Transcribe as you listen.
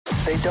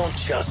They don't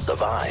just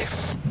survive,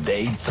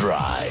 they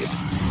thrive.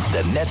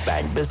 The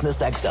Nedbank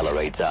Business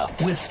Accelerator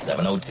with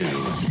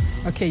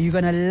 702. Okay, you're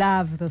going to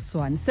love this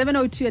one.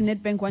 702 and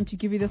Nedbank want to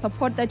give you the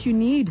support that you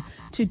need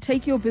to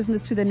take your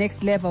business to the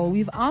next level.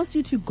 We've asked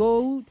you to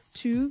go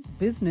to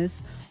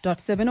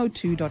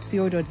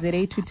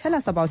business.702.co.za to tell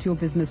us about your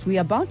business. We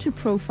are about to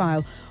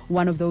profile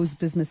one of those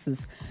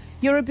businesses.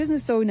 You're a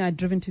business owner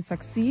driven to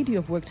succeed. You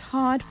have worked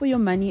hard for your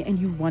money and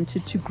you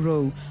wanted to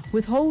grow.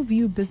 With Whole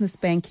View Business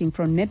Banking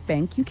from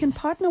Nedbank, you can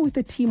partner with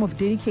a team of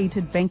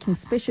dedicated banking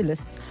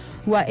specialists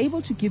who are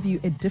able to give you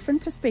a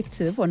different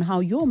perspective on how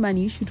your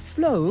money should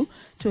flow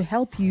to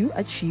help you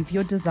achieve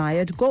your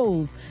desired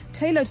goals.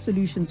 Tailored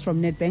solutions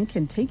from Nedbank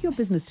can take your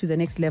business to the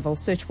next level.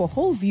 Search for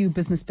Whole View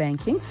Business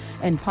Banking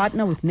and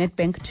partner with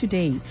Nedbank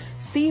today.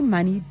 See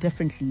money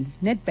differently.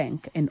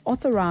 Nedbank, an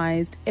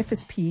authorized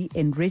FSP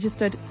and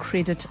registered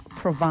credit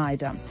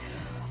provider.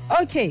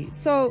 Okay,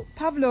 so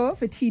Pavlo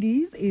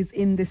Fatidis is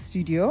in the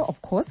studio.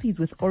 Of course, he's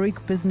with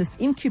Auric Business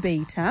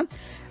Incubator.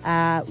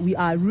 We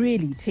are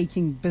really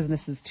taking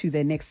businesses to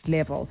their next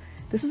level.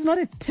 This is not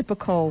a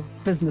typical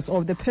business,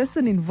 or the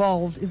person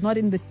involved is not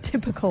in the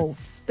typical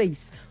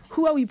space.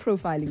 Who are we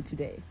profiling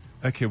today?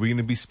 Okay, we're going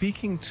to be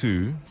speaking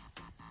to,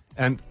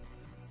 and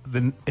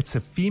it's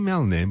a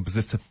female name because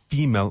it's a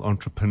female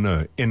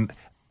entrepreneur in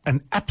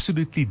an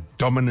absolutely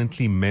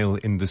dominantly male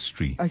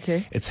industry.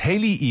 Okay. It's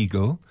Hayley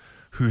Eagle,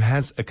 who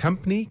has a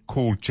company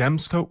called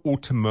Jamsco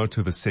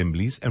Automotive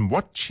Assemblies. And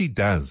what she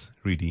does,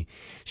 really,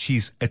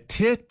 she's a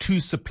tier 2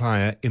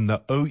 supplier in the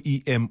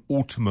OEM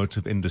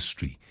automotive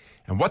industry.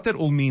 And what that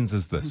all means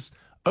is this.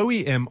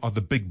 OEM are the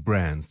big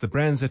brands, the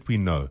brands that we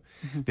know.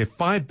 There are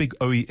 5 big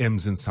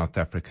OEMs in South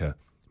Africa: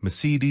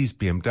 Mercedes,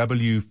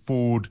 BMW,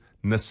 Ford,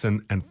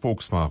 Nissan, and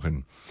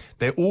Volkswagen.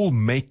 They all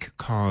make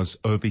cars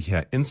over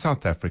here in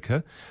South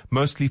Africa,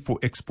 mostly for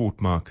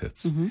export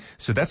markets.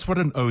 So that's what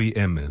an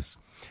OEM is.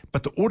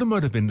 But the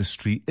automotive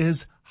industry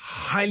is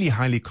highly,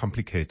 highly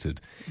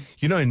complicated.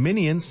 You know, in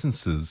many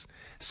instances,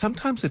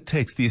 sometimes it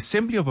takes, the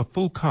assembly of a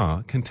full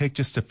car can take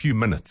just a few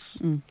minutes.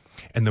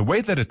 And the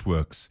way that it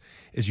works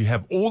is you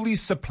have all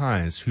these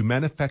suppliers who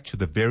manufacture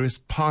the various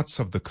parts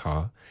of the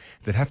car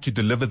that have to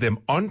deliver them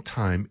on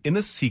time in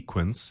a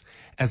sequence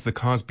as the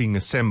car's being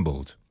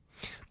assembled.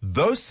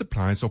 Those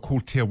suppliers are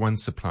called tier 1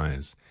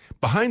 suppliers.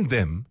 Behind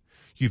them,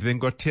 you've then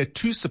got tier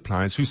 2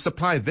 suppliers who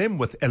supply them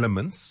with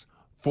elements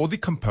for the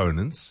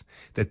components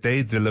that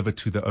they deliver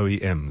to the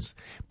OEMs.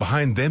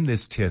 Behind them,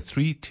 there's tier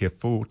 3, tier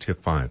 4, tier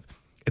 5.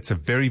 It's a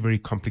very, very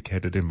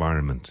complicated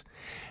environment.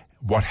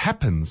 What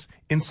happens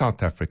in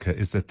South Africa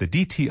is that the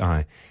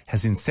DTI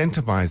has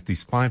incentivized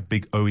these 5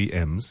 big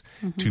OEMs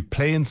to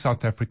play in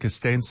South Africa,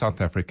 stay in South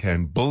Africa,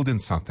 and build in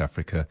South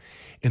Africa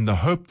in the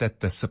hope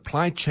that the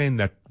supply chain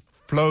that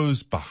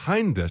flows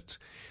behind it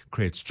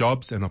creates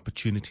jobs and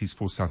opportunities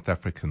for South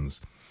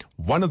Africans.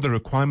 One of the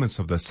requirements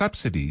of the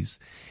subsidies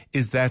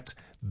is that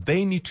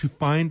they need to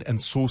find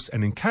and source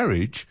and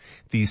encourage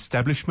the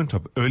establishment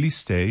of early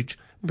stage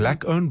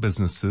black-owned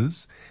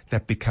businesses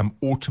that become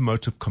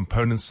automotive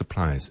component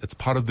suppliers. It's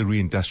part of the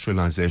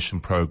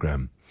reindustrialization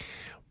program.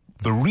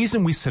 The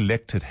reason we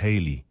selected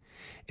Hayley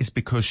is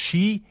because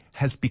she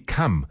has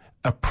become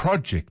a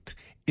project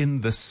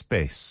in this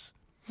space.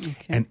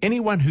 And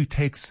anyone who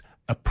takes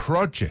a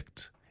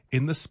project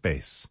in the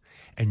space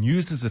and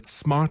uses it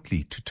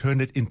smartly to turn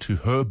it into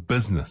her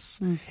business,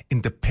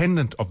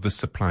 independent of the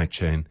supply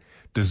chain,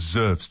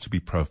 deserves to be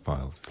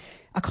profiled.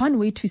 I can't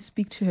wait to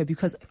speak to her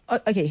because,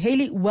 okay,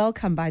 Hayley,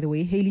 welcome, by the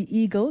way. Hayley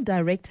Eagle,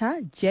 Director,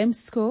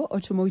 Jamsco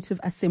Automotive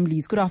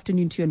Assemblies. Good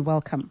afternoon to you and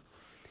welcome.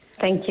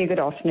 Thank you. Good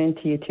afternoon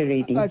to you too,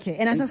 Reedy. Okay,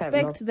 and I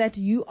suspect that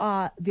you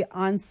are the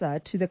answer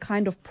to the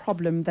kind of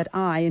problem that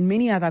I and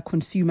many other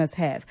consumers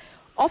have.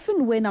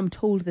 Often when I'm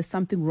told there's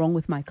something wrong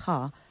with my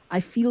car,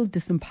 I feel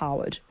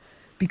disempowered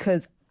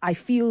because I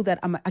feel that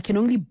I can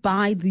only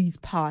buy these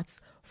parts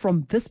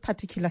from this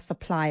particular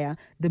supplier,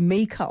 the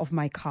maker of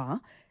my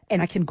car,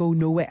 and I can go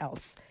nowhere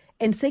else.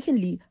 And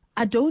secondly,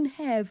 I don't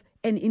have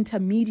an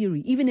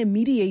intermediary, even a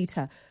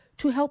mediator,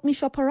 to help me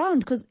shop around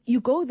because you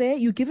go there,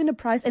 you're given a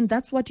price, and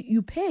that's what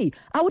you pay.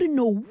 I wouldn't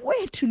know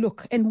where to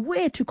look and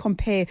where to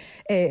compare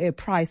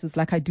prices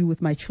like I do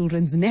with my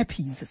children's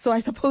nappies. So I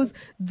suppose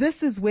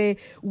this is where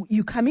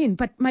you come in.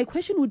 But my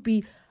question would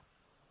be,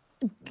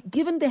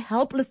 given the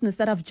helplessness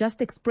that I've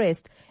just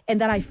expressed and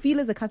that I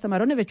feel as a customer, I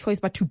don't have a choice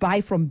but to buy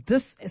from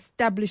this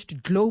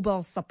established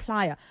global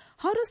supplier.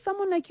 How does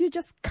someone like you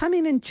just come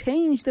in and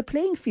change the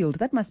playing field?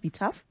 That must be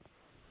tough.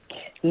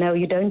 No,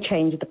 you don't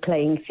change the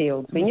playing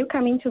field. When you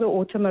come into the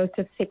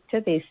automotive sector,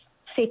 there's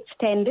set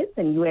standards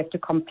and you have to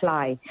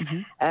comply.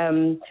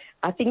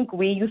 I think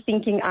where you're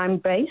thinking I'm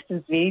based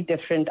is very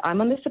different.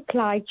 I'm on the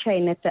supply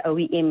chain at the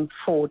OEM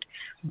Ford.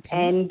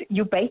 And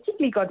you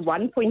basically got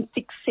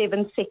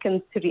 1.67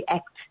 seconds to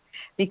react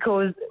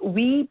because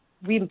we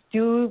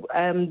do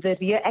the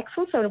rear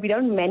axle, so we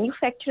don't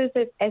manufacture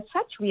it as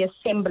such. We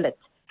assemble it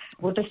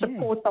with the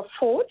support of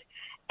Ford,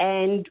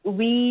 and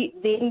we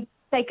then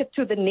take it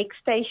to the next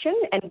station,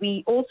 and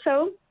we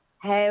also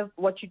have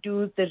what you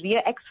do, the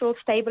rear axle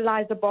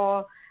stabiliser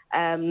bar,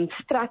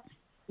 struts,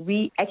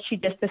 we actually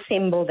just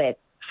assemble that.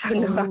 So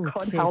no, I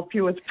can't help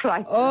you with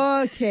price.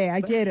 Okay,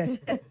 I get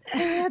it.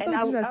 And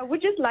I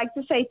would just like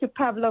to say to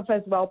Pavlov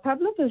as well,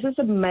 Pavlov is just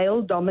a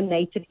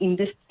male-dominated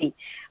industry.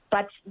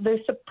 But the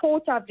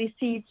support I've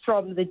received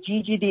from the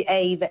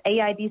GGDA, the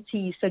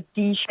AIDC,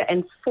 Sadisha,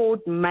 and Ford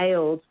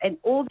males, and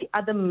all the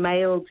other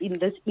males in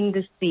this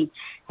industry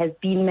has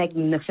been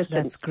magnificent.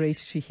 That's great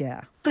to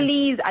hear.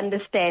 Please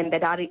understand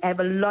that I have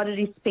a lot of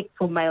respect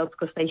for males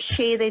because they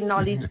share their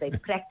knowledge, they're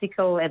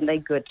practical, and they're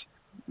good.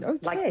 Okay.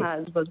 Like my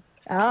husband.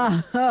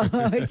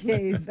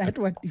 Okay. Is that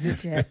what need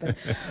to happen?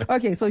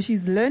 Okay, so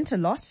she's learnt a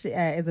lot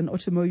as an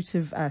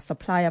automotive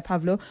supplier,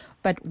 Pavlo.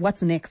 But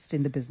what's next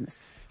in the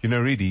business? You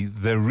know, really,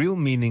 the real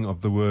meaning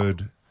of the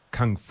word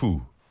kung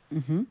fu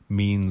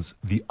means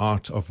the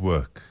art of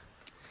work.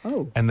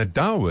 Oh. And the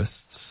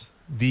Taoists,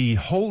 the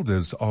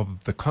holders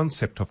of the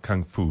concept of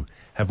kung fu,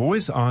 have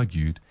always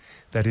argued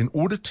that in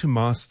order to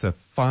master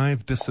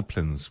 5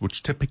 disciplines,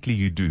 which typically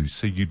you do,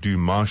 so you do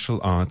martial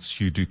arts,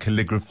 you do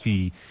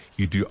calligraphy,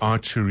 you do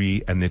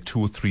archery, and there are 2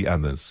 or 3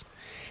 others.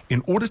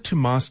 In order to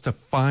master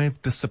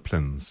 5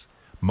 disciplines,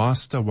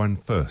 master one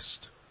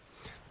first.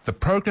 The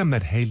program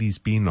that Hayley's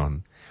been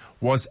on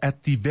was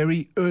at the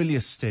very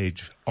earliest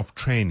stage of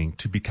training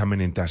to become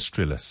an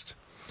industrialist.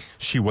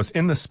 She was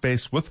in the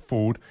space with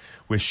Ford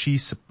where she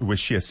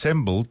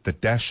assembled the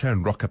dasher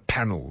and rocker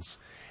panels,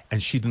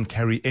 and she didn't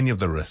carry any of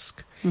the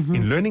risk.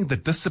 In learning the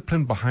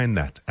discipline behind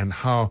that and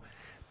how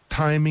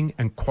timing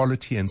and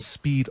quality and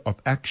speed of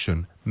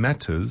action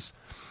matters,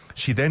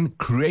 she then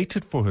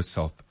created for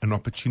herself an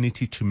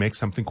opportunity to make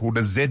something called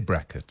a Z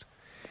bracket.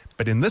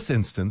 But in this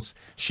instance,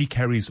 she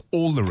carries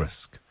all the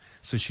risk.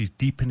 So she's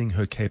deepening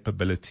her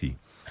capability.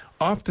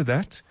 After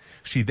that,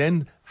 she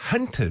then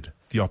hunted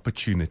the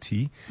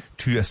opportunity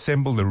to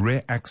assemble the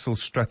rear axle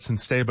struts and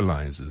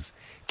stabilizers,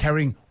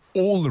 carrying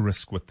all the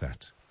risk with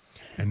that.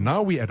 And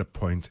now we're at a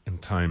point in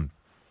time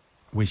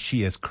where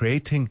she is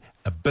creating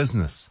a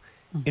business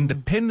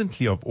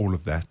independently of all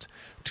of that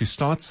to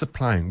start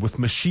supplying with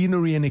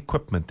machinery and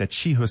equipment that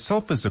she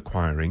herself is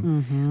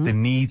acquiring the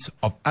needs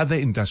of other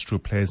industrial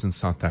players in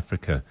South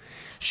Africa.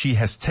 She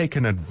has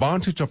taken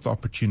advantage of the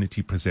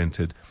opportunity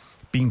presented,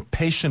 being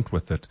patient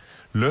with it,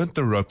 learned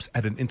the ropes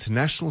at an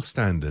international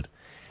standard.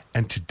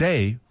 And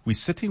today we're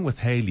sitting with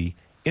Hayley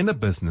in a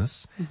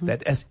business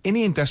that as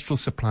any industrial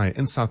supplier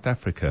in South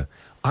Africa,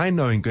 I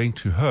know in going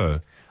to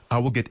her, I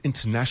will get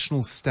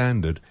international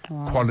standard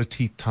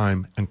quality,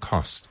 time, and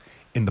cost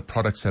in the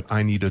products that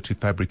I need her to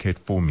fabricate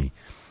for me.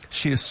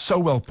 She is so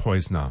well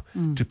poised now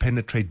to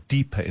penetrate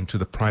deeper into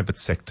the private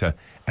sector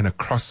and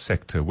across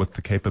sector with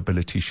the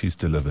capability she's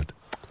delivered.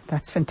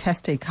 That's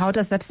fantastic. How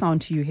does that sound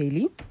to you,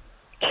 Hayley?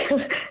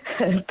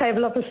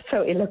 Pavlov is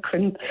so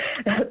eloquent.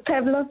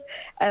 Pavlov,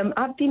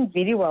 I've been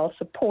very well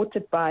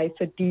supported by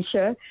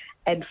Sadisha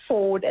and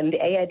Ford and the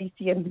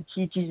AIDC and the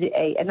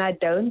GGDA, and I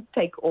don't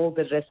take all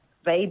the risks.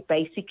 They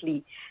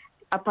basically,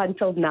 up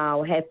until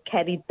now, have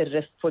carried the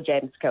risk for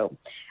Jamsco.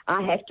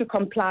 I have to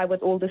comply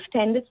with all the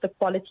standards, the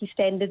quality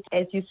standards,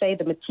 as you say,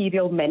 the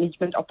material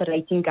management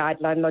operating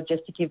guideline,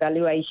 logistic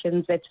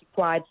evaluations that's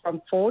required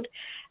from Ford,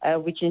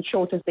 which in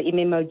short is the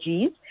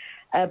MMOGs.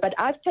 But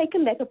I've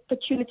taken that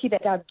opportunity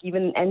that I've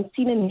given and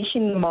seen a niche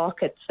in the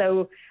market.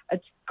 So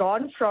it's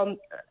gone from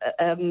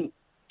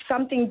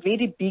something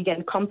very big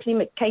and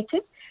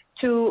complicated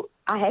to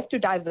I have to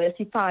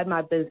diversify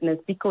my business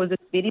because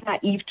it's very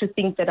naive to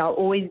think that I'll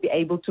always be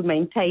able to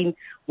maintain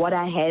what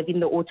I have in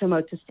the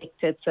automotive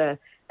sector.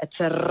 It's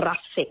a rough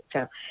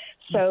sector.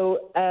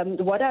 So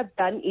what I've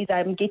done is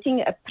I'm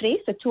getting a press,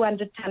 a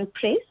 200-ton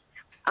press.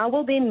 I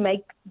will then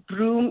make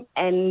broom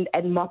and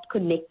mop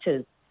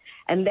connectors.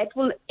 And that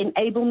will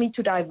enable me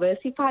to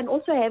diversify and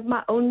also have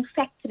my own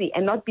factory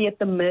and not be at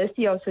the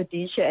mercy of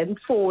Sadisha and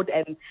Ford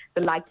and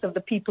the likes of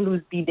the people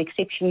who's been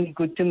exceptionally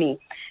good to me.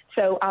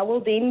 So I will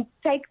then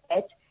take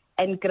that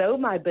and grow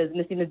my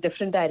business in a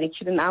different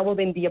direction, and I will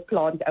then be a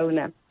plant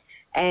owner.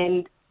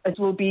 And it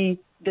will be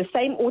the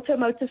same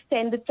automotive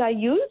standards I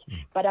use,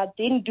 but I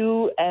then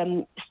do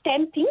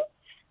stamping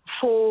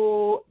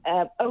for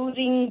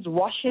O-rings,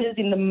 washers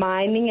in the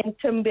mining and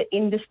timber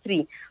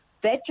industry.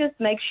 That just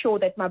makes sure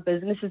that my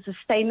business is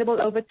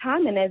sustainable over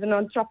time. And as an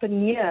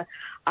entrepreneur,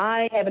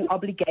 I have an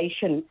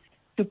obligation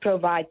to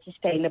provide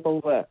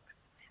sustainable work.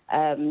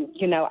 I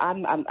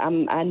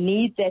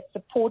need that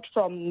support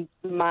from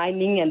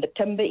mining and the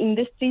timber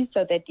industry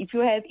so that if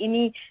you have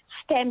any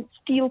stamped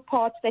steel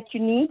parts that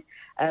you need,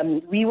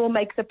 we will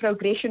make the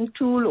progression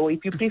tool, or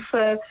if you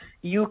prefer,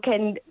 you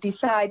can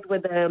decide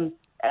whether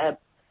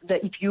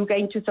if you're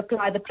going to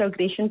supply the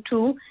progression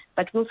tool,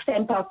 but we'll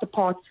stamp out the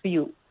parts for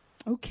you.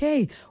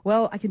 Okay.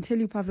 Well, I can tell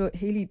you, Pavlo,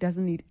 Hayley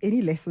doesn't need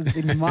any lessons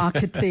in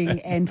marketing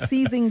and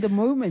seizing the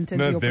moment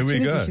and the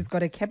opportunity. She's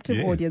got a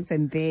captive audience,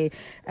 and there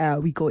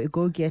we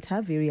go get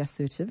her, very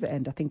assertive,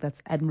 and I think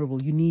that's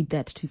admirable. You need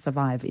that to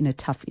survive in a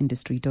tough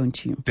industry,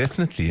 don't you?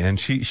 Definitely. And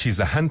she's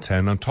a hunter,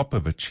 and on top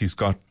of it, she's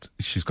got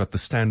the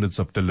standards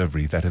of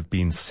delivery that have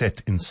been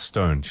set in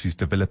stone. She's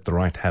developed the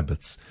right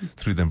habits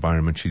through the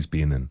environment she's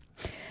been in.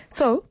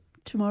 So,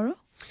 tomorrow?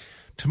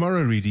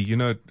 tomorrow, Reedy,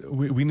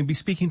 we're going to be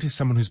speaking to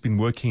someone who's been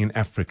working in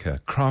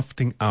Africa,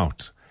 crafting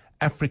out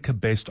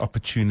Africa-based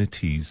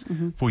opportunities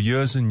for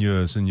years and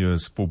years and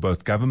years for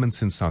both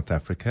governments in South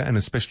Africa and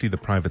especially the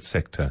private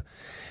sector.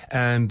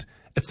 And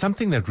it's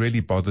something that really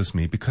bothers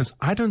me because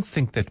I don't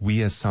think that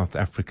we as South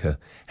Africa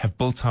have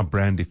built our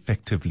brand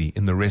effectively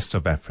in the rest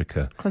of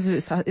Africa.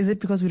 Is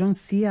it because we don't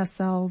see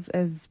ourselves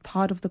as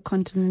part of the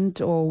continent,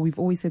 or we've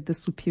always had this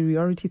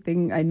superiority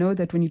thing? I know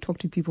that when you talk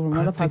to people from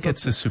other parts, I think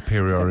it's a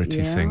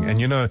superiority thing. And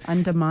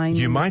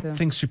you might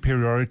think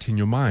superiority in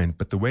your mind,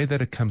 but the way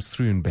that it comes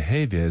through in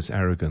behavior is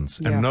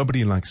arrogance, and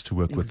nobody likes to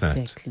work with that.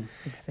 Exactly.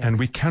 And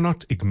we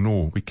cannot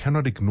ignore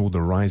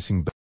the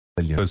rising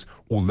because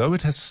although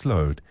it has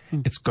slowed,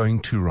 it's going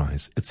to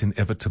rise. It's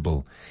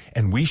inevitable.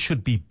 And we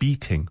should be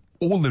beating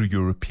all the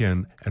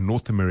European and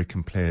North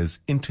American players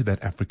into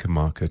that African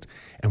market,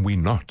 and we're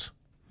not.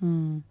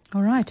 All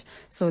right.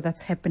 So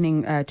that's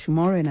happening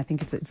tomorrow, and I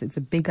think it's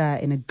a bigger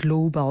and a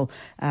global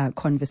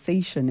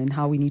conversation in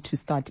how we need to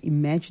start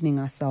imagining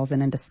ourselves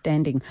and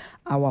understanding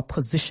our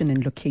position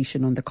and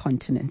location on the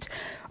continent.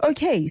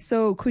 Okay,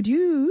 so could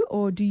you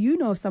or do you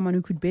know of someone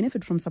who could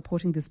benefit from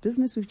supporting this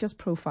business we've just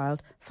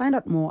profiled? Find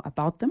out more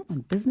about them on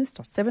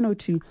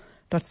business.702.co.za.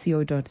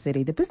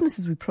 The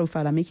businesses we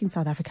profile are making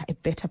South Africa a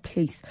better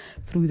place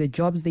through the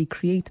jobs they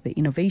create, the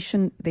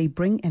innovation they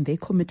bring, and their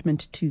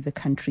commitment to the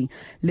country.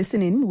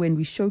 Listen in when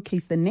we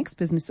showcase the next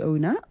business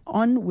owner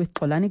on with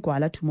Xolani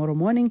Gwala tomorrow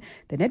morning.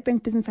 The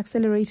Nedbank Business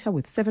Accelerator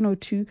with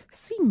 702.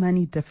 See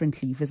money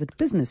differently. Visit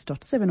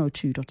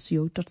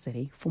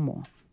business.702.co.za for more.